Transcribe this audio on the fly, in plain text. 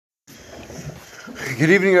Good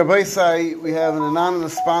evening, Rabbi Sai. We have an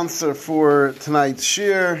anonymous sponsor for tonight's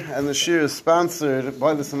shiur, and the shiur is sponsored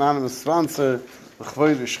by this anonymous sponsor, the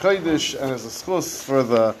Chvoidish Chodesh, and as a schus for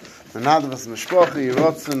the Menadavas Mishpachi,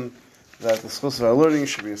 Rotzen, that the schus of our learning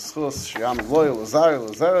should be a schus, Shiyam Loyal, Lazar,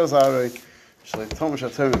 Zarei, Shalei Tomash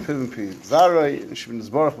Atem, Pivim Pi, Zarei, and should be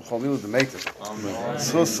Nizbarach B'chol Milu D'Meitiv. The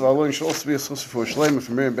schus of our learning should also be a schus for Shleim, and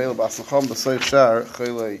for Miriam Beila B'Asacham, B'Sayich Shar,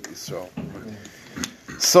 Chelei Yisrael.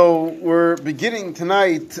 So we're beginning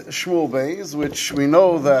tonight Shmuel Beis, which we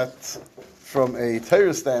know that from a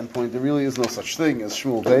Torah standpoint there really is no such thing as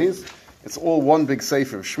Shmuel Beis. It's all one big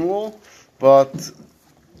sefer of Shmuel, but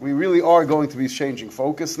we really are going to be changing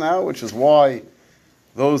focus now, which is why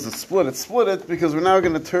those that split it, because we're now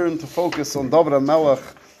going to turn to focus on David HaMelech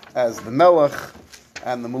as the Melech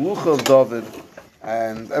and the Melucha of David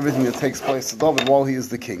and everything that takes place to David while he is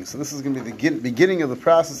the king. So this is going to be the beginning of the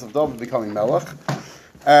process of David becoming Melech.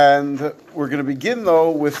 And we're going to begin,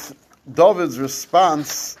 though, with David's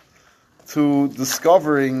response to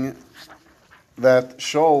discovering that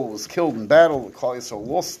Shaul was killed in battle, that Klal Yisrael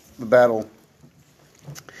lost the battle.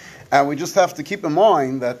 And we just have to keep in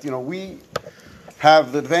mind that, we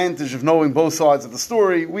have the advantage of knowing both sides of the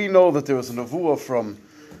story. We know that there was a nevuah from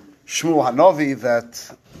Shmuel HaNavi that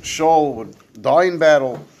Shaul would die in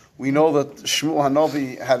battle. We know that Shmuel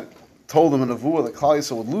HaNavi had told him a nevuah that Klal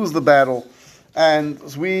Yisrael would lose the battle. And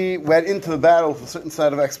we went into the battle with a certain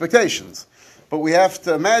set of expectations. But we have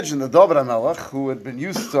to imagine that David HaMelech, who had been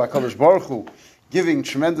used to HaKadosh Baruch Hu giving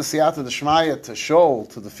tremendous siyata d'shmaya to Shaul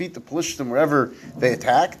to defeat the Pelishtim wherever they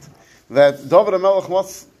attacked, that David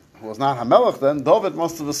HaMelech who was not HaMelech then, David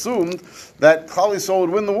must have assumed that Klal Yisrael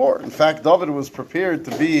would win the war. In fact, David was prepared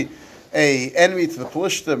to be an enemy to the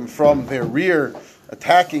Pelishtim from their rear,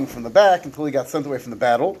 attacking from the back until he got sent away from the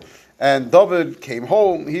battle. And David came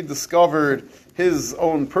home, he discovered his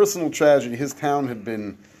own personal tragedy. His town had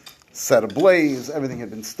been set ablaze, everything had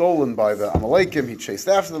been stolen by the Amalekim, he chased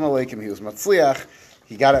after the Amalekim, he was Matzliach,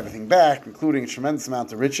 he got everything back, including a tremendous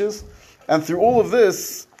amount of riches. And through all of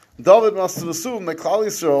this, David must have assumed that Klal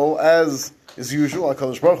Yisrael, as is usual,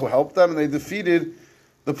 HaKadosh Baruch Hu helped them, and they defeated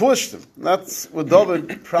the Pelishtim. That's what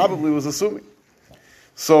David probably was assuming.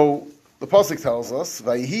 So, the Pasuk tells us,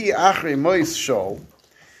 Vayihi achrei mois Shaul,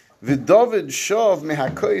 V'David shav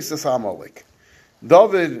mehakois es Amalek.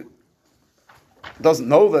 David doesn't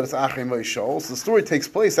know that it's Achrei Mois Shaul, so the story takes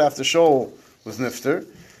place after Shaul was nifter,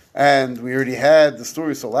 and we already had the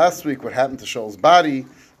story, so last week, what happened to Shaul's body,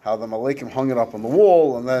 how the Amalekim hung it up on the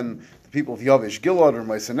wall, and then the people of Yavish Gilad or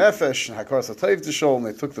Ma'aseh Nefesh and Hakar Satayv to Shaul, and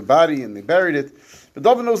they took the body and they buried it. But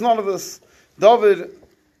David knows none of this. David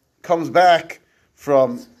comes back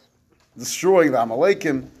from destroying the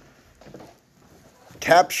Amalekim,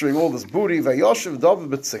 capturing all this booty. Vayoshev David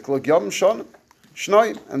b'Tziklag Yom Shana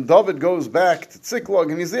Shnayim, and David goes back to Tziklag,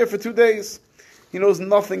 and he's there for 2 days. He knows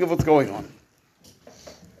nothing of what's going on.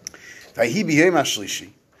 Vayhi b'yom hashlishi.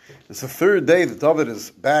 It's the third day that David is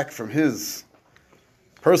back from his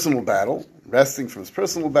personal battle, resting from his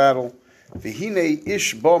personal battle. V'hinei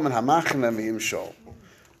ish bom and hamachne v'im Shaul.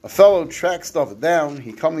 A fellow tracks David down.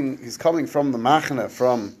 He's coming from the machne,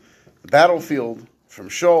 from the battlefield, from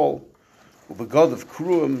Shaul. The god of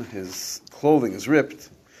Kruim, his clothing is ripped.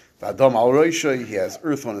 V'adam al roishay, he has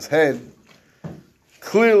earth on his head,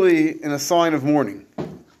 clearly in a sign of mourning.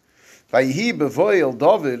 Vayihi bevoy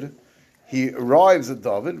David, he arrives at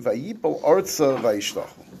David. Vayipol arza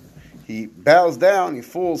vayishtachu. He bows down, he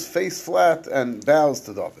falls face flat and bows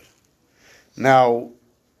to David. Now,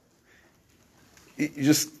 you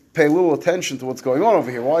just pay a little attention to what's going on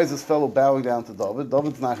over here. Why is this fellow bowing down to David?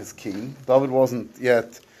 David's not his king. David wasn't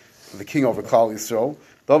yet the king over Klal Yisrael.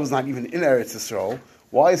 David's not even in Eretz Yisrael.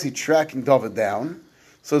 Why is he tracking David down?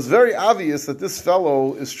 So it's very obvious that this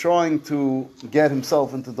fellow is trying to get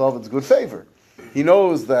himself into David's good favor. He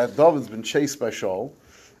knows that David's been chased by Shaul,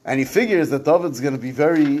 and he figures that David's going to be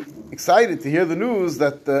very excited to hear the news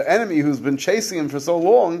that the enemy who's been chasing him for so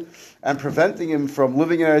long and preventing him from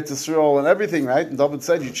living in Eretz Yisrael and everything, right? And David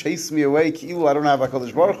said, you chased me away, ki'ilu, I don't have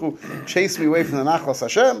HaKadosh Baruch Hu, chase me away from the Nachlas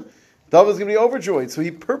Hashem. David's going to be overjoyed. So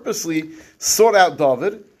he purposely sought out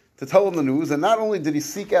David to tell him the news. And not only did he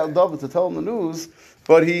seek out David to tell him the news,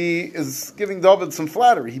 but he is giving David some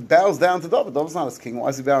flattery. He bows down to David. David's not his king. Why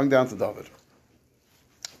is he bowing down to David?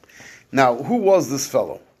 Now, who was this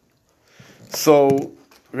fellow? So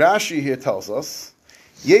Rashi here tells us,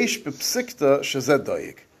 Yesh b'psikta shezed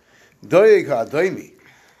doyeg. Doyeg ha'adoimi.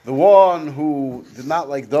 The one who did not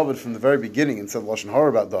like David from the very beginning and said Lashon Hara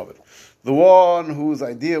about David. The one whose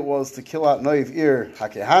idea was to kill out Noiv Ir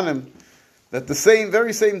HaKehanim, that the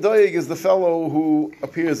very same Doeg is the fellow who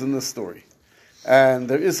appears in this story. And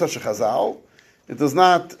there is such a chazal It does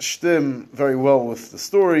not stem very well with the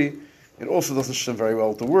story. It also doesn't stem very well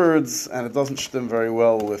with the words, and it doesn't stem very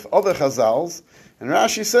well with other chazals. And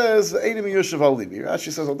Rashi says, "Einim Yoshev Alibi."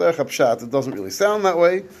 Rashi says, "Al derech hapshat." It doesn't really sound that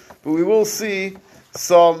way, but we will see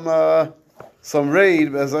some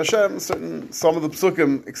raid as Hashem. Some of the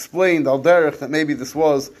psukim explained al derech that maybe this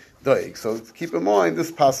was doig. So keep in mind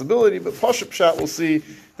this possibility. But Pashup Pshat will see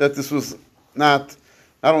that this was not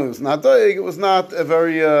only was not doig, it was not a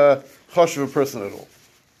very chashuv person at all.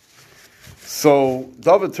 So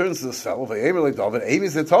David turns to this fellow, David,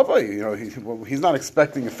 he's not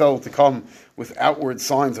expecting a fellow to come with outward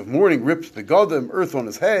signs of mourning, ripped begadim, earth on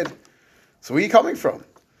his head. So where are you coming from?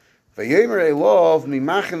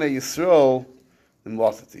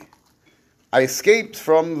 I escaped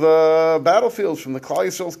from the battlefield, from the Klal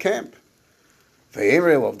Yisrael's camp.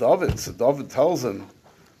 David. So David tells him,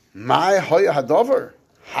 "My hoya hadavar,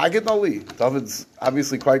 hagid ali." David's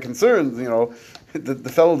obviously quite concerned. The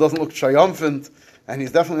fellow doesn't look triumphant, and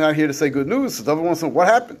he's definitely not here to say good news. So David wants to know what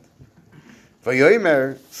happened.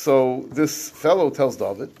 So this fellow tells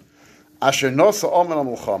David, "Asher nosa omen al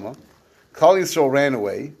mulchama." Klal Yisrael ran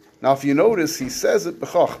away. Now, if you notice, he says it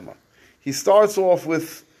b'chachma. He starts off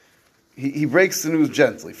with. He breaks the news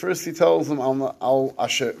gently. First, he tells them, "Al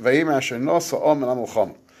asher vayimer asher nosa omen al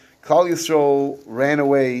mulchama." Klal Yisrael ran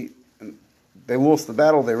away. They lost the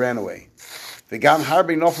battle. They ran away. The gam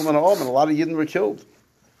harbi nofel and a lot of Yidden were killed.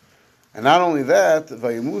 And not only that,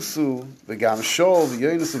 vayimusu, the gam shol, the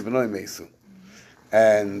yonis and b'noi mesu.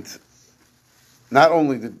 And not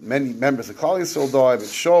only did many members of Klal Yisrael die, but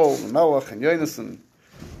Shol, the Melech, and Yonis, and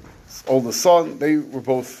his oldest son, they were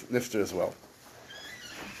both nifter as well.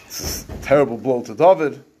 This is a terrible blow to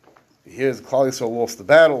David. He hears Klal Yisrael lost the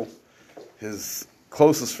battle. His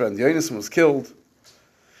closest friend Yonis was killed.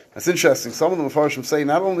 That's interesting. Some of the Mefarshim say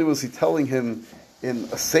not only was he telling him in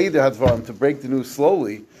a Seder Hadvarim to break the news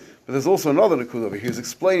slowly, but there's also another Nakud over here. He was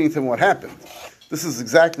explaining to him what happened. This is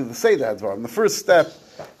exactly the Seder Hadvarim. The first step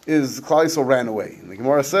is Klal Yisrael ran away. And the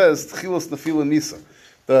Gemara says, Tchilas Nefila Nisa.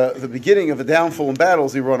 The beginning of the downfall in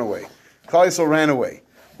battles, he ran away. Klal Yisrael ran away.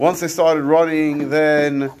 Once they started running,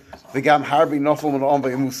 then the Gam Harbi Nofel and Om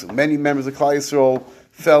Vayimusu. Many members of Klal Yisrael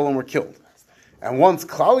fell and were killed. And once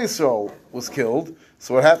Klal Yisrael was killed,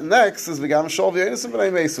 so what happened next is V'gam Shol v'yonis and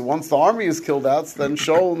b'nei mesu. Once the army is killed out, then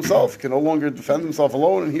Shol himself can no longer defend himself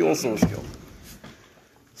alone, and he also was killed.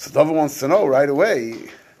 So David wants to know right away,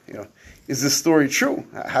 is this story true?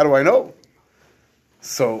 How do I know?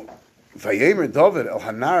 So Vayemer David El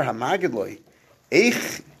Hanar Hamagidloi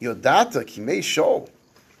Eich Yodata Kimei Shol.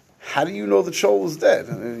 How do you know that Shol was dead?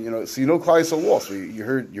 So Klal Yisrael lost. So you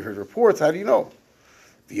heard reports. How do you know?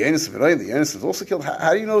 The Yonis was also killed.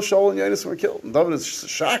 How do you know Shol and Yonis were killed? And David is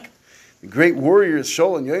shocked. The great warriors,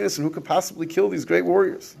 Shol and Yonis, and who could possibly kill these great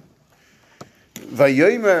warriors?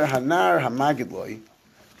 Vayomer Hanar Hamagidloi.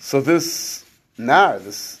 So this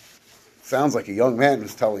sounds like a young man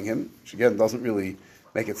who's telling him, which again doesn't really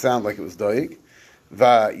make it sound like it was Doeg.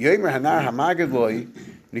 Vayomer Hanar Hamagidloi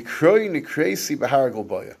Nikroi Nikreisi B'Har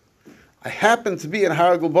Golboya. I happened to be in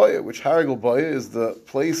Har Golboya, which Har Golboya is the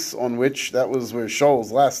place that was where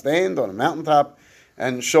Shaul's last stand, on a mountaintop,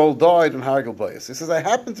 and Shaul died in Har Golboya. So he says, I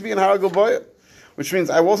happened to be in Har Golboya, which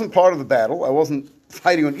means I wasn't part of the battle, I wasn't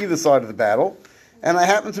fighting on either side of the battle, and I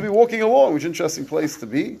happened to be walking along, which is an interesting place to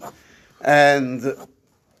be. And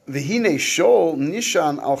V'hine Shaul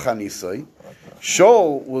Nishan al Chanisai,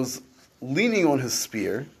 Shaul was leaning on his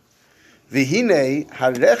spear, V'hine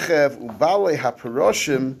Harechev Ubale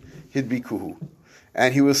HaPeroshim Hidbikuhu.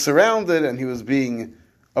 And he was surrounded and he was being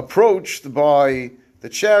approached by the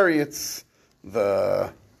chariots,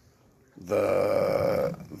 the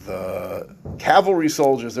cavalry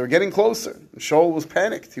soldiers. They were getting closer. Shaul was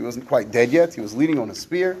panicked. He wasn't quite dead yet. He was leaning on a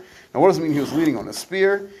spear. Now what does it mean he was leaning on a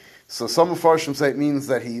spear? So some Mefarshim say it means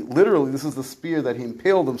that he literally, this is the spear that he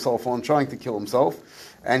impaled himself on trying to kill himself,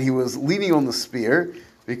 and he was leaning on the spear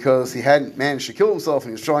because he hadn't managed to kill himself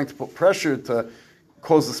and he was trying to put pressure to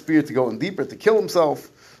cause the spear to go in deeper to kill himself.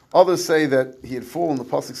 Others say that he had fallen. The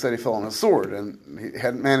pasuk said he fell on a sword, and he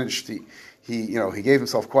hadn't managed to. He gave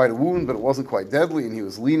himself quite a wound, but it wasn't quite deadly, and he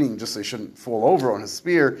was leaning just so he shouldn't fall over on his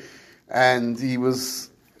spear. And he was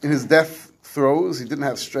in his death throes. He didn't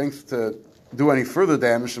have strength to do any further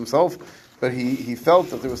damage to himself, but he felt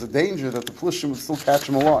that there was a danger that the Plishtim would still catch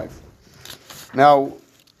him alive. Now,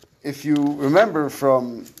 if you remember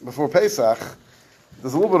from before Pesach,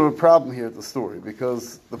 there's a little bit of a problem here at the story,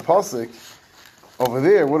 because the pasuk over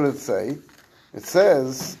there, what did it say? It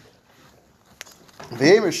says, he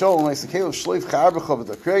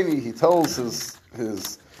tells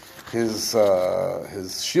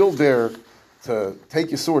his shield bearer to take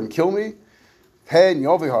your sword and kill me. Pen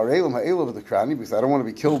Yovi Harelim Ha'elav of the Krani, because I don't want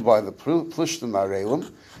to be killed by the Plishtim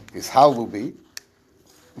Harelim, because Halubi.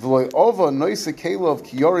 V'loi Ova Noise Kalov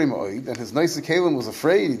Kiyorim Oid, and his Noise Kalim was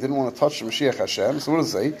afraid, he didn't want to touch the Mashiach Hashem. So what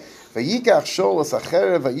does it say? Vayikach Shol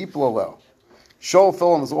Asachere Vayiplo. Shol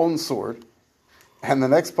fell on his own sword. And the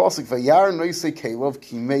next pasuk, Vayar Noise Kalov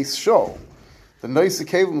Kimeis Shol. The Noise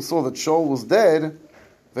Kalim saw that Shol was dead.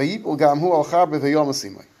 Vayiplo Gamhu Al Chaber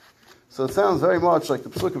Vayomasimai. So it sounds very much like the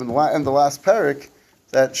psukim in the end of the last parak,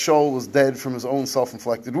 that Shaul was dead from his own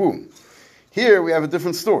self-inflicted wound. Here we have a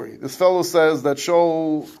different story. This fellow says that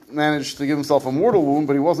Shaul managed to give himself a mortal wound,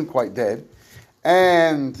 but he wasn't quite dead.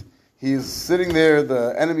 And he's sitting there,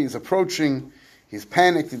 the enemy is approaching, he's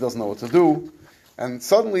panicked, he doesn't know what to do. And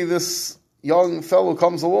suddenly this young fellow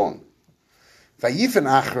comes along. Vayifen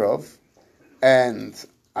Achrav, and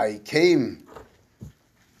I came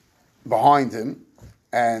behind him,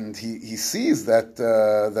 and he sees that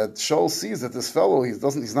that Shaul sees that this fellow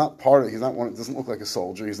he's not part of, he's not one, doesn't look like a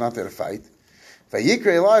soldier, he's not there to fight. Vayikra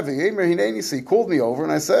Elai Vayomer Hineni, so he called me over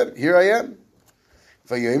and I said, here I am.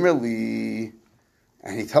 Vayomer Li,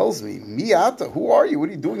 and he tells me, Miata, who are you? What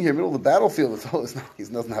are you doing here in the middle of the battlefield? He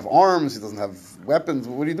doesn't have arms, he doesn't have weapons,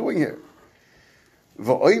 what are you doing here?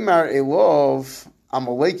 Vayomer Elov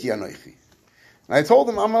Amaleki Anoichi. And I told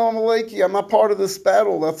him, I'm an Amaleki, I'm not part of this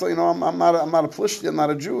battle. That's, I'm not a Plishti, I'm not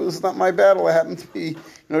a Jew. This is not my battle. I happen to be,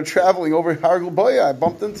 traveling over Hargul Boya. I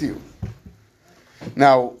bumped into you.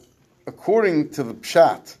 Now, according to the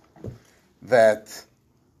Pshat, that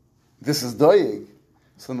this is Dayig,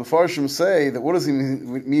 so the Mefarshim say that what does he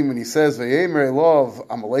mean when he says, Vayemer Elov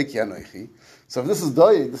Amaleki Anoichi? So if this is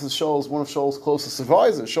Dayig, this is one of Shaul's closest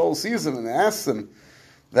advisors. Shaul sees him and asks him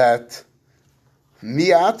that,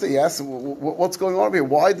 Miata, yes, what's going on here?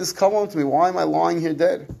 Why did this come on to me? Why am I lying here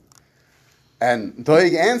dead? And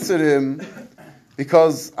Doeg answered him,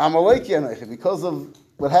 because Amalek Yanech, because of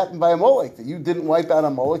what happened by Amalek, that you didn't wipe out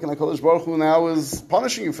Amalek, and HaKadosh Baruch Hu now is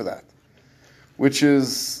punishing you for that. Which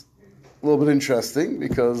is a little bit interesting,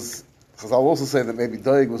 because I'll also say that maybe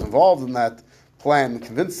Doeg was involved in that plan,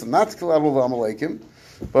 convinced him not to kill out all the Amalekim,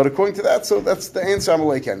 but according to that, so that's the answer,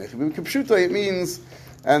 Amalek Yanech. In Kipshuta, it means,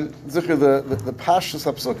 and Zikr, the Pashtus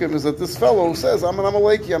HaPsukim is that this fellow says, I'm an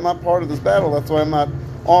Amaleki, I'm not part of this battle, that's why I'm not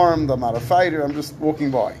armed, I'm not a fighter, I'm just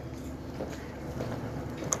walking by.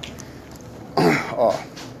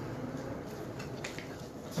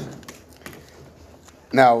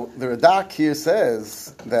 Now, the Radak here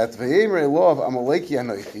says that V'yemer Elov Amaleki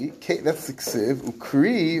Anoichi, that's the Ksiv,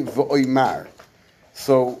 Ukri V'oimar.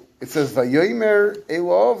 So, it says V'yemer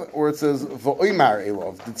Elov, or it says V'oimar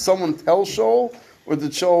Elov. Did someone tell Shaul? Or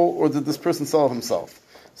did this person sell it himself?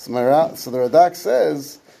 So the Radak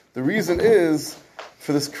says the reason is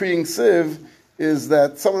for this Kriying Siv is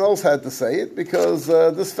that someone else had to say it because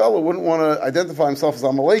this fellow wouldn't want to identify himself as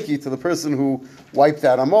Amaleki to the person who wiped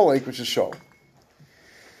out Amalek, which is Shaul.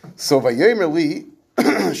 So Vayemer Li,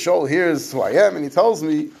 Shaul hears who I am, and he tells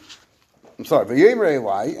me, Vayemer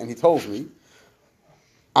Elai, and he tells me,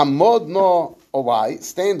 Amod no Olai,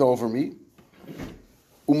 stand over me,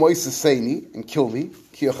 Umoiseseni, and kill me,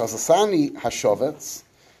 Kiyachasasani Hashovetz,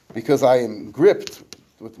 because I am gripped.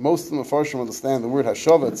 What most of the Mefarshim understand, the word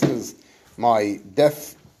Hashovetz is my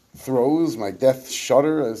death throes, my death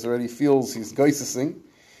shudder, as already feels he's geisesing.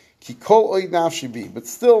 Ki kol oid nafshi bi, but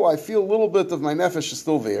still I feel a little bit of my nefesh is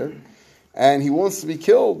still there, and he wants to be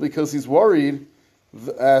killed because he's worried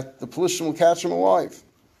that the Pelishtim will catch him alive.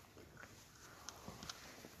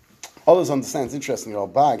 Others understand, it's interesting,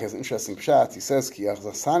 Bag has an interesting pshat. He says, Ki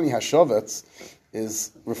Achzasani HaShovetz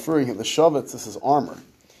is referring to the Shovetz as his armor.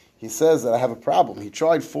 He says that I have a problem. He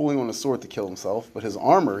tried falling on a sword to kill himself, but his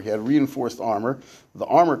armor, he had reinforced armor, the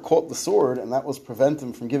armor caught the sword, and that was prevent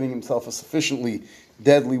him from giving himself a sufficiently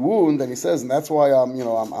deadly wound, and he says, and that's why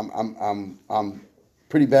I'm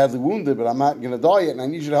pretty badly wounded, but I'm not going to die yet, and I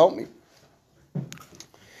need you to help me.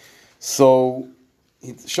 So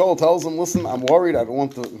Shaul tells him, listen, I'm worried, I don't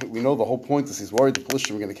want to, we know the whole point is he's worried the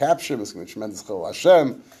Pelishtim are going to capture him, it's going to be tremendous chil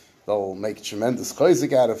Hashem, they'll make tremendous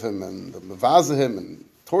chayzik out of him, and mavaza him, and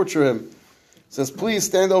torture him. He says, please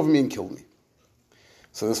stand over me and kill me.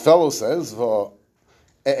 So this fellow says,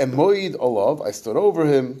 Emoid olav, I stood over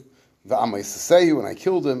him, V'amaisasehu, and I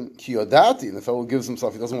killed him, Kiyodati, and the fellow gives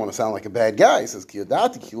himself, he doesn't want to sound like a bad guy, he says,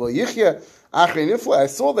 Kiyodati, Kilo Yichya, Achrei Nifle, I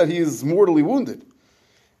saw that he is mortally wounded.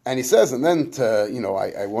 And he says, and then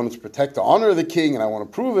I wanted to protect the honor of the king, and I want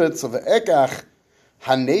to prove it. So the ekach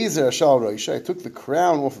hanezer shal roisha, I took the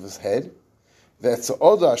crown off of his head. The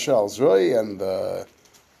etzoda shal zroy, and the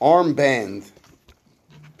armband,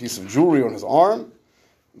 piece of jewelry on his arm.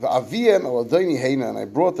 The aviem al adoni heina, and I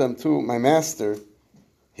brought them to my master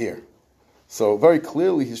here. So very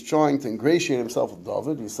clearly he's trying to ingratiate himself with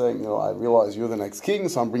David. He's saying, I realize you're the next king,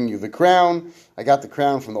 so I'm bringing you the crown. I got the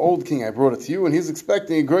crown from the old king, I brought it to you, and he's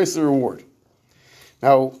expecting a greater reward.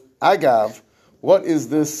 Now, Agav, what is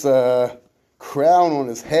this crown on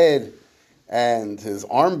his head and his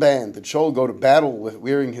armband that Shaul go to battle with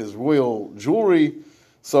wearing his royal jewelry?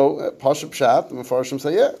 So, Pashup Pshat, the Mefarshim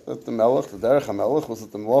say, that the Melech, the Derech HaMelech, was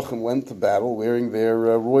that the Melechim went to battle wearing their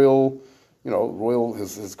royal,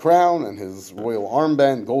 his crown and his royal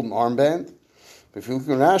armband, golden armband. But if you look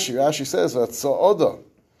at Rashi says, Vatsa'oda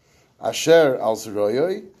Asher al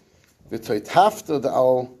Zeroyoi, V'toitafta da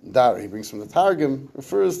al Dar. He brings from the Targum,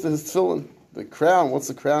 refers to his tefillin. The crown, what's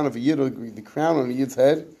the crown of a Yid? The crown on a Yid's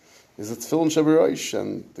head is a tefillin shabaroish,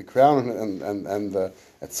 and the crown and the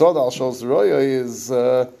Etzod al Shol Zeroyoi is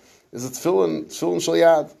a tefillin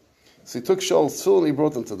shalyad. So he took Shaul's tefillin, he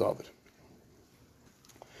brought them to David.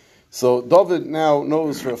 So David now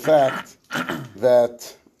knows for a fact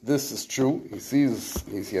that this is true. He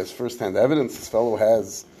has first-hand evidence. This fellow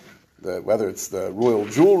has, whether it's the royal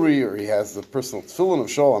jewelry or he has the personal tefillin of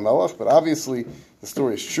Shaul HaMelech, but obviously the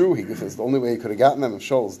story is true. It's the only way he could have gotten them if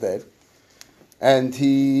Shaul is dead. And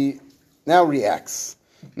he now reacts.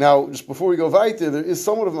 Now, just before we go weiter, there is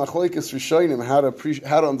somewhat of machlokes rishonim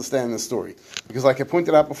how to understand this story. Because like I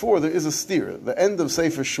pointed out before, there is a steer. The end of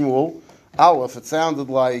Sefer Shmuel, Aleph, it sounded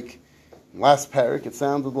like, last parak, it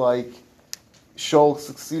sounded like Shaul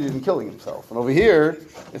succeeded in killing himself. And over here,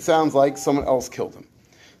 it sounds like someone else killed him.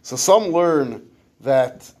 So some learn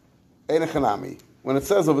that Einechanami, when it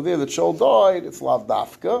says over there that Shaul died, it's Lav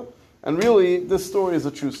Dafka, and really this story is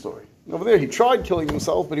a true story. And over there he tried killing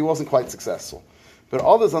himself, but he wasn't quite successful. But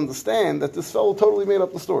others understand that this fellow totally made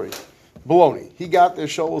up the story. Baloney. He got there,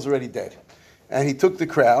 Shaul was already dead. And he took the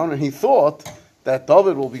crown, and he thought that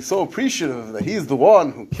David will be so appreciative that he's the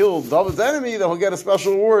one who killed David's enemy that he'll get a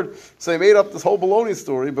special reward. So he made up this whole baloney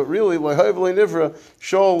story, but really,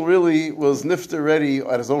 Shaul really was nifter ready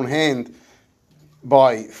at his own hand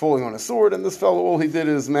by falling on a sword, and this fellow, all he did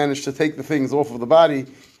is manage to take the things off of the body.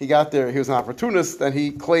 He got there, he was an opportunist, and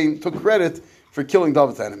he took credit for killing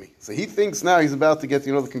David's enemy. So he thinks now he's about to get,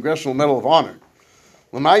 the Congressional Medal of Honor.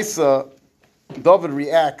 Lamaisa, David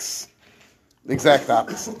reacts the exact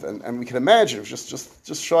opposite. And we can imagine,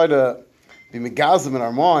 just try to be megazim in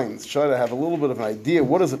our minds, try to have a little bit of an idea,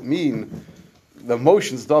 what does it mean, the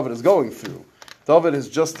emotions David is going through. David has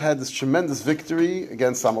just had this tremendous victory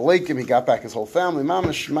against Amalekim. He got back his whole family.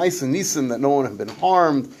 Mamash, Maisa Nisim, that no one had been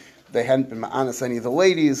harmed. They hadn't been ma'anas any of the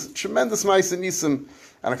ladies. Tremendous Maisa Nisim.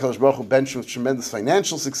 And HaKadosh Baruch Hu benched with tremendous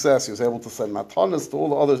financial success. He was able to send matanas to all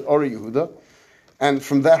the others, Ori Yehuda. And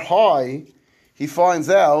from that high, he finds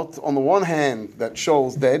out, on the one hand, that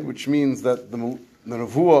Shaul's dead, which means that the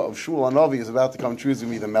nevuah of Shmuel Navi is about to come true, is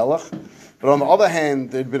going to be the Melech. But on the other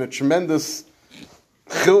hand, there had been a tremendous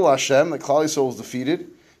Chil Hashem, that Klal Yisrael was defeated.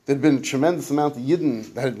 There had been a tremendous amount of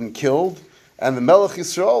Yidden that had been killed. And the Melech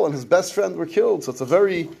Yisrael and his best friend were killed. So it's a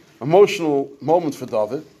very emotional moment for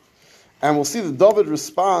David. And we'll see that David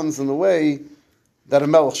responds in the way that a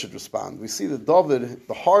Melech should respond. We see that David,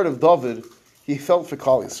 the heart of David, he felt for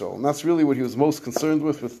Klal Yisrael. And that's really what he was most concerned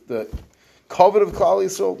with the covet of Klal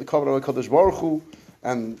Yisrael, the covet of HaKadosh Baruch Hu,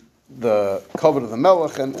 and the covet of the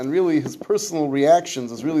Melech, and really his personal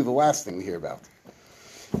reactions is really the last thing we hear about.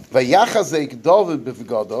 Vayachazek David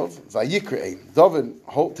b'v'gadov, vayikre'ein.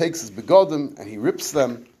 David takes his begodim and he rips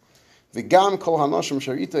them. V'gam kol hanashim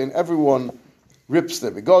sharita, and everyone rips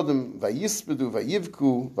their begodim. Vayispedu,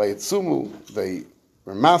 vayivku, vayetzumu. They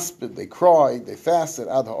were maspid, they cried, they fasted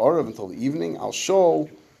ad ha'arav until the evening. Al Shaul,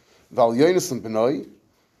 val Yonasan benoi,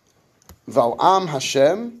 val am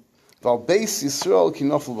Hashem, val beis Yisrael ki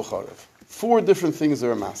nofel b'charav. 4 different things they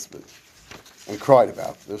were maspid and cried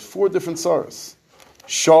about. There's 4 different sorrows.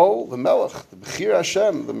 Shaul, the Melech, the Bechir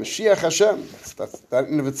Hashem, the Mashiach Hashem. That's that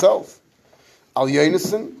in of itself. Al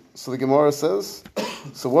Yonasan, so the Gemara says.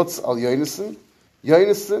 So what's Al Yonasan?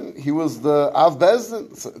 Yonasan, he was the Av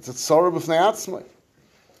Bezdin. It's a sorrow b'fnei atzmai.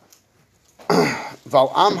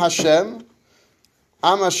 Val Am Hashem.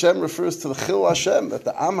 Am Hashem refers to the Chil Hashem, that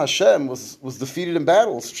the Am Hashem was defeated in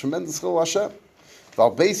battle. It's a tremendous Chil Hashem.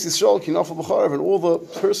 Val Beis Yisrael ki nofel b'charav, and all the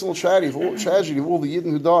personal tragedy of all the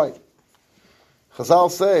Yidden who died.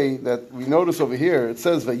 Chazal say that we notice over here, it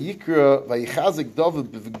says, Vayikra, Vayichazik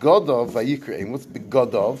David b'v'godav Vayikra. What's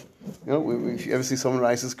b'godav? If you ever see someone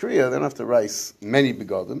rice his kriya, they don't have to rice many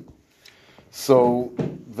begodim. So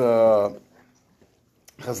the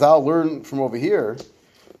Chazal learn from over here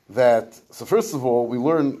that, so first of all, we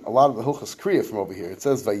learn a lot of the Hilchas Kriya from over here. It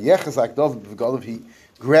says, Vayechazak David b'v'godav, he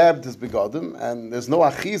grabbed his begodim, and there's no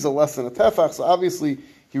achiza less than a tefach, so obviously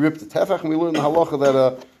he ripped the tefach, and we learn the halacha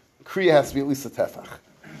that Kriya has to be at least a tefach.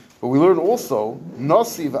 But we learn also,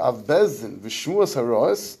 Nasi v'av bezdin v'shmuas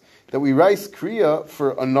harois, that we rise Kriya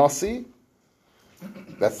for a Nasi,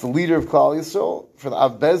 that's the leader of Klal Yisrael, for the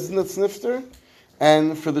Av Bezdin that's nifter,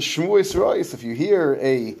 and for the Shmuel Rois. If you hear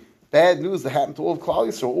a bad news that happened to all of Klal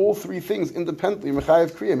Yisrael, all three things independently,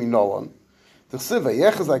 Mechayev Kriya Minolan. The Siva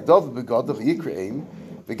Yechaz like David begodav Yikreim,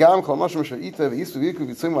 the Gam Kol Mashma Sha'ita v'Yisu v'Yiku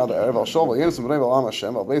v'Yitzim Ad Erev Al Shol v'Yenusim B'nei B'Alam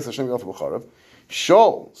Hashem Al Beis Hashem Yof B'Charav.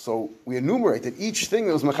 Shol. So we enumerate that each thing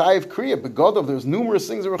that was Mechayev Kriya begodav. There's numerous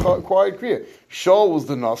things that required Kriya. Shol was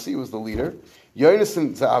the Nasi, was the leader.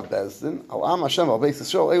 Yonason Za'av Bezdin, Al Am Hashem Al Beis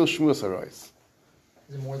Yisrael El Shmuas Harois. Is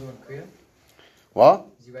it more than one Kriya? What?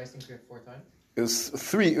 Is he writing Kriya 4 times? It's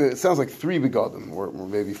 3. It sounds like 3 begodim, or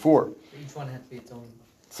maybe 4. So each one had to be its own.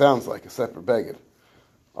 Sounds like a separate beged.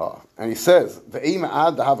 And he says the Eima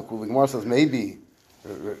Ad Dahavakul. The Gemara says maybe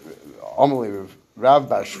Amalei Rav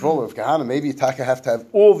Bashvol of Kahana. Maybe Taka have to have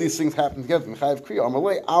all these things happen together. Mechayev Kriya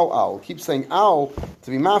Amalei Al Al. Keep saying Al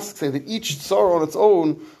to be masked. Say that each tzara on its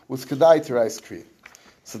own was Kedai to rise Kriya.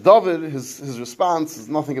 So David, his response is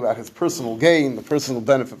nothing about his personal gain, the personal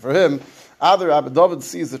benefit for him. Other Abba David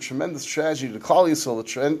sees the tremendous tragedy to Klal Yisrael,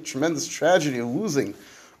 the tremendous tragedy of losing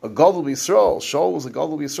a Gadol Yisrael. Shaul was a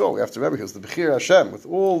Gadol Yisrael. We have to remember he was the Bechir Hashem with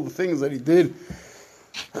all the things that he did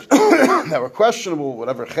that were questionable,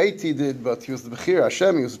 whatever chait he did, but he was the Bechir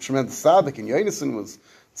Hashem. He was a tremendous tzaddik, and Yonason was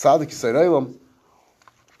tzaddik Yisrael Eilam.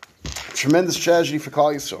 Tremendous tragedy for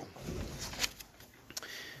Klal Yisrael.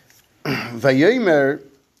 Vayomer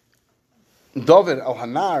David al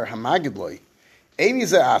Hanar Hamagidloi Amy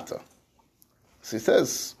Ze'ata. So he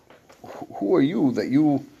says, who are you that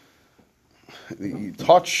you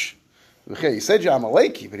touch? You said you're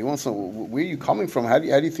Amaleki, but he wants to know, where are you coming from? How do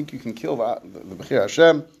you think you can kill the Bechir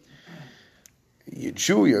Hashem? You're a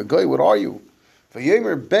Jew, you're a guy, what are you?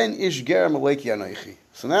 Vayomer ben ish ger Amaleki anoichi.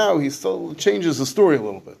 So now he still changes the story a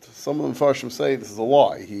little bit. Some of the Mepharshim say this is a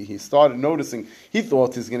lie. He started noticing, he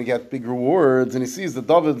thought he's going to get big rewards, and he sees that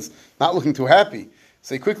David's not looking too happy.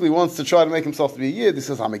 So he quickly wants to try to make himself to be a Yid. He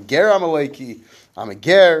says, I'm a ger Amaleki, I'm a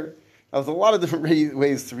ger. Now, there's a lot of different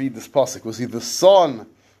ways to read this pasuk. Was he the son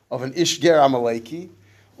of an ish ger Amaleki,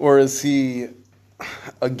 or is he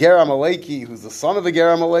a ger Amaleki who's the son of a ger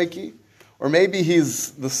Amaleki? Or maybe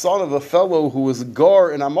he's the son of a fellow who was a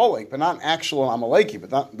gar in Amalek, but not an actual Amaleki, but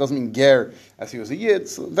that doesn't mean ger as he was a Yid.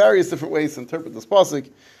 So various different ways to interpret this pasuk.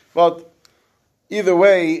 But either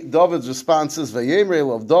way, David's response is,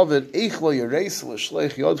 Vayemer of David, Eich lo yereis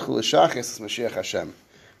l'shleich yodcha l'shaches Mashiach Hashem.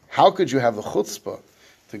 How could you have the chutzpah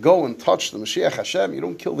to go and touch the Mashiach Hashem? You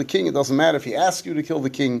don't kill the king. It doesn't matter if he asks you to kill the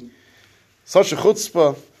king. Such a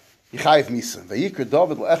chutzpah, Yichayev Misa. Vayikra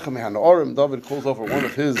David le'echem mehanorim. David calls over one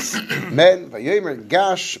of his men. Vayemer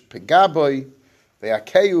gash pegaboy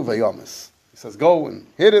ve'akeyu vayomis. He says, go and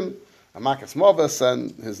hit him. Amakas Mavis,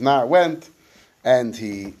 and his nar went, and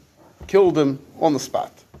he killed him on the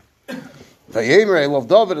spot. Vayemer, I love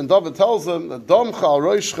David, and David tells him that Damcha al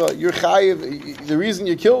Roishcha, you're chayiv. The reason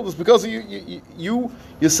you killed is because of you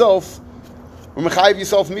yourself were mechayiv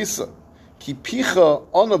yourself Misa. Ki picha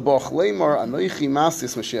onabach leimar anoichi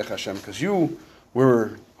masis Mashiach Hashem, because you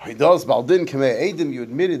were Haidas Baldin Kamei Edim, you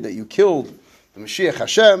admitted that you killed the Mashiach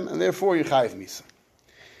Hashem, and therefore you're chayiv Misa.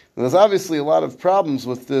 And there's obviously a lot of problems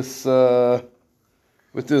with this Misa,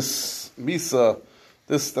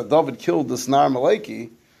 this that David killed this Nar Maleki.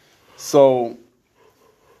 So,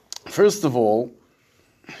 first of all,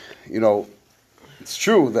 it's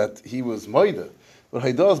true that he was Maida, but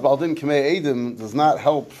Haidas Baldin Kamei Edim does not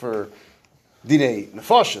help for Dinei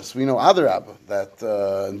Nefashis. We know Adarabba, that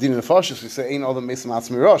in Dinei Nefashis we say, Ein Adam Mesam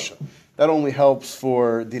Atzmi Rasha. That only helps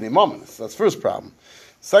for Dinei Mominus. That's the first problem.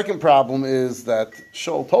 Second problem is that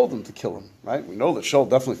Shaul told him to kill him, right? We know that Shaul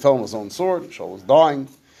definitely fell on his own sword. Shaul was dying.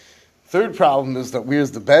 Third problem is that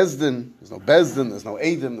where's the Bezdin? There's no Bezdin, there's no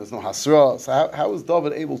Edim, there's no Hasra. So how is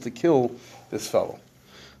David able to kill this fellow?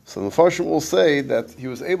 So the Mepharshim will say that he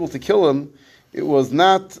was able to kill him. It was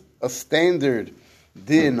not a standard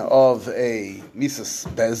din of a Mises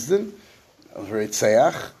Bezdin, of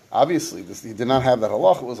Reitzeach. Obviously, he did not have that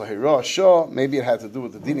halach. It was a Hirah Shah. Maybe it had to do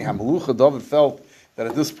with the Dini HaMelucha. David felt that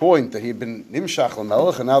at this point that he had been Nimshach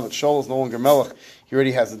LaMelech, and now that Shaul is no longer Melech, he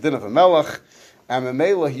already has the din of a Melech. And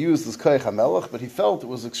Memela, he used his Koyach HaMelech, but he felt it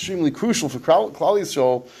was extremely crucial for Klal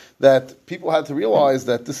Yisrael that people had to realize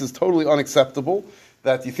that this is totally unacceptable,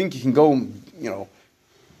 that you think you can go,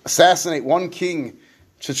 assassinate one king,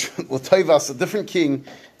 L'Toivas, a different king.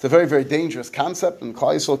 It's a very, very dangerous concept, and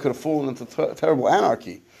Klal Yisrael could have fallen into terrible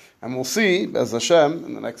anarchy. And we'll see, as Hashem,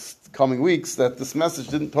 in the next coming weeks, that this message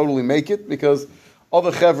didn't totally make it, because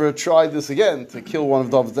other Chevra tried this again, to kill one of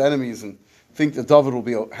David's enemies, and think that David will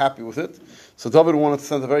be happy with it. So David wanted to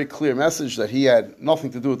send a very clear message that he had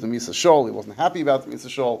nothing to do with the Misa Shol. He wasn't happy about the Misa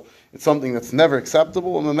Shol. It's something that's never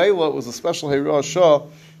acceptable. And Mamela, it was a special Heirah Shah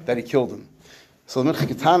that he killed him. So the Mincha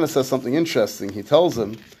Ketana says something interesting. He tells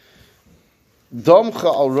him, Domcha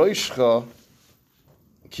al roishcha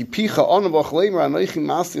ki picha onabach leimar anoichi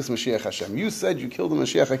mastias Mashiach Hashem. You said you killed the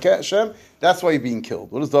Mashiach Hashem. That's why you're being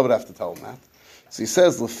killed. What does David have to tell him that? So he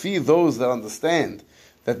says, Lefi, those that understand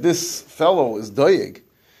that this fellow is Doeg.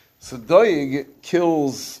 So Doeg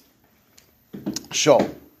kills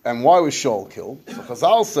Shaul. And why was Shaul killed? So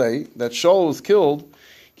Chazal say that Shaul was killed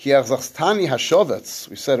ki achzachstani hashovetz.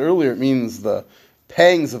 We said earlier it means the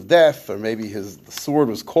pangs of death, or maybe the sword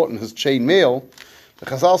was caught in his chain mail. The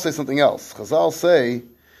Chazal say something else. Chazal say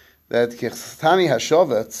that ki achzachstani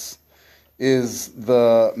hashovetz is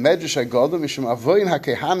the medrash agodah mishum avoyin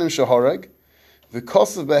hakehanim shehoreg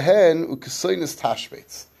v'kosav behen u'kesoinis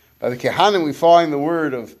tashbeitz. By the kehanim we find the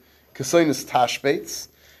word of kesoinis tashbeitz,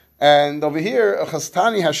 and over here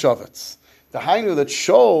achzachstani hashovetz. The Hainu that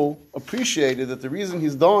Shaul appreciated that the reason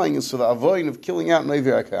he's dying is for the avoin of killing out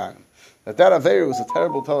Navi HaKahanim. That Aveira was a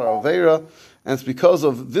terrible teller Aveira, and it's because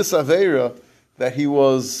of this Aveira that he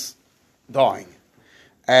was dying.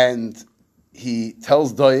 And he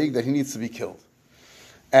tells Doeg that he needs to be killed.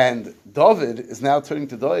 And David is now turning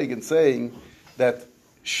to Doeg and saying that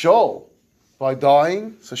Shaul, by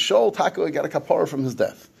dying, so Shaul Taka got a kapara from his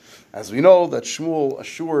death. As we know that Shmuel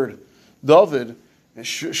assured David,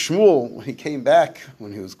 Shmuel, when he came back,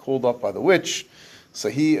 when he was called up by the witch, so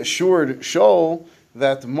he assured Shaul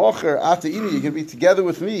that Mocher Ata Ini, you're going to be together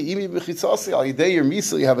with me. Imi b'chitzasi al yidei your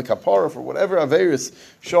misa, you have a kapara for whatever averis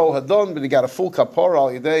Shaul had done, but he got a full kapara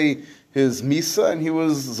al yidei his misa, and he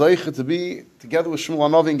was zeicha to be together with Shmuel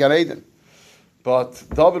Navi in Gan Eden. But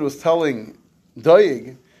David was telling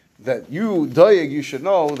Doeg that you should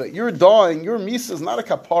know that you're dying. Your misa is not a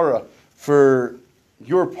kapara for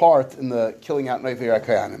your part in the killing out Navi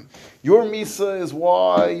HaKahanim. Your misa is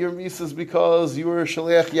why? Your misa is because you were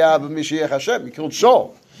Shaliach Yab of Mashiach Hashem. You killed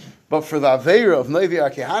Shaul. But for the Aveira of Navi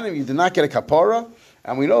HaKahanim, you did not get a kapara.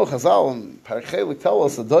 And we know Chazal and Parachelik tell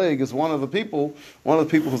us that Doeg is one of the people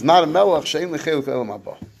who's not a melech, she'en lechelik elam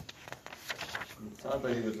haba. It sounds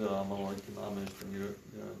like he was a melech and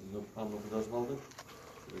no problem if he doesn't hold it.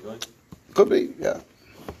 Should we go? Could be, yeah.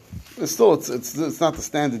 It's not the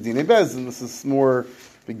standard Dini Bez, and this is more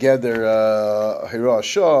begeder Hira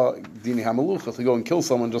Shah, Dini Hamalucha, to go and kill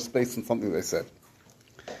someone just based on something they said.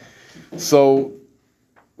 So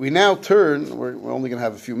we now turn, we're only going to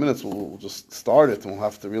have a few minutes, we'll just start it, and we'll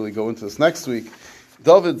have to really go into this next week.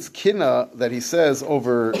 David's kina that he says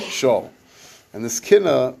over Shaul. And this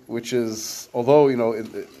kina, which is, although,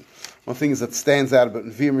 one thing that stands out about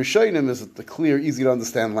Nevi'im Rishonim is the clear, easy to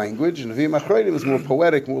understand language, and Nevi'im Achronim is more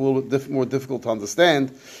poetic, a little bit more difficult to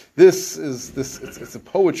understand. It's a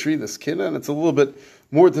poetry, this kina, and it's a little bit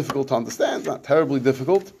more difficult to understand, not terribly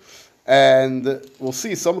difficult. And we'll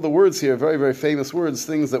see some of the words here, very, very famous words,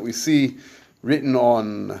 things that we see written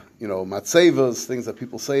on, matzevas, things that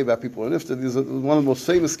people say about people in Iftar. These are one of the most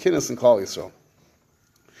famous kinnas in Klal Yisrael.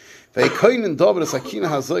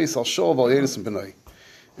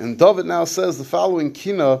 And David now says the following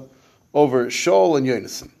kina over Shaul and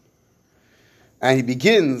Yonasan. And he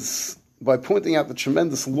begins by pointing out the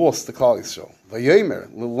tremendous loss to Klal Yisrael. Vayomer,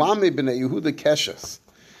 l'lame b'nei Yehuda keshes.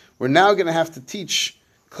 We're now going to have to teach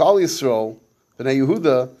Klal Yisrael, b'nei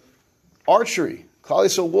Yehuda, archery. Klal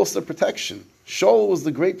Yisrael lost their protection. Shaul was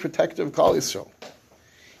the great protector of Klal Yisrael.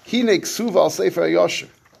 Hine ksuva al Sefer HaYosher.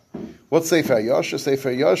 What's Sefer HaYosher?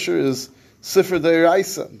 Sefer HaYosher is Sefer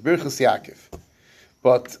Deiraisa, Birchas Yaakov.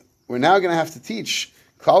 But we're now going to have to teach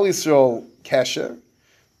Klal Yisrael Kesher.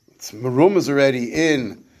 It's Merum is already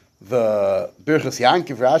in the Birchas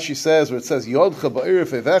Yaakov. Rashi says, where it says, Yodcha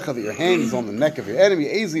ba'irif evecha, that your hand is on the neck of your enemy.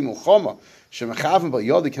 Ezi mulchama, shemechavim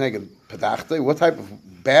ba'yodi keneged pedachte. What type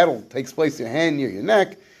of battle takes place in your hand near your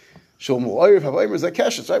neck? Shol mu'irif ha'vaymer is a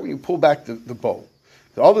kesher. It's right when you pull back the bow.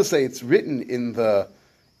 The others say it's written in the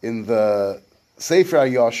Sefer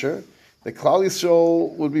HaYosher, that Klal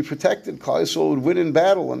Yisrael would be protected, Klal Yisrael would win in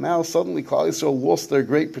battle, and now suddenly Klal Yisrael lost their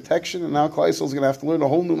great protection, and now Klal Yisrael is going to have to learn a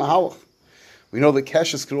whole new mahalach. We know that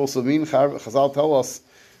Keshes could also mean, Chazal tell us,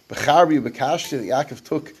 Becharbi Bekashti, that Yaakov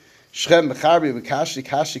took Shem Becharbi Bekashti,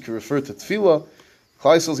 Kashti could refer to Tefillah.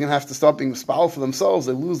 Klal Yisrael is going to have to stop being spal for themselves.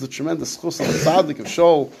 They lose the tremendous schus of the tzaddik of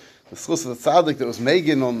Shaul, the schus of the tzaddik that was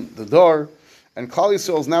Megan on the door, and Klal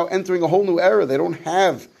Yisrael is now entering a whole new era. They don't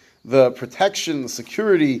have the protection, the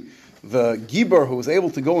security, the Gibor who was able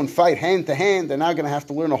to go and fight hand to hand. They're now going to have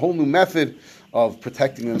to learn a whole new method of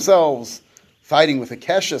protecting themselves fighting with a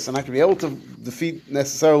keshes and not going to be able to defeat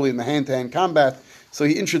necessarily in the hand-to-hand combat. So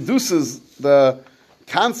he introduces the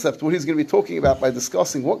concept, what he's going to be talking about by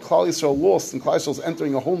discussing what Klal Yisrael lost, and Klal Yisrael is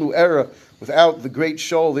entering a whole new era without the great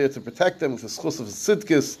Shaul there to protect them, with his chus of his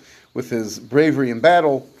tzidkis, with his bravery in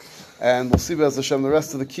battle. And we'll see Be'ez Hashem the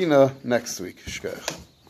rest of the Kina next week. Shkach.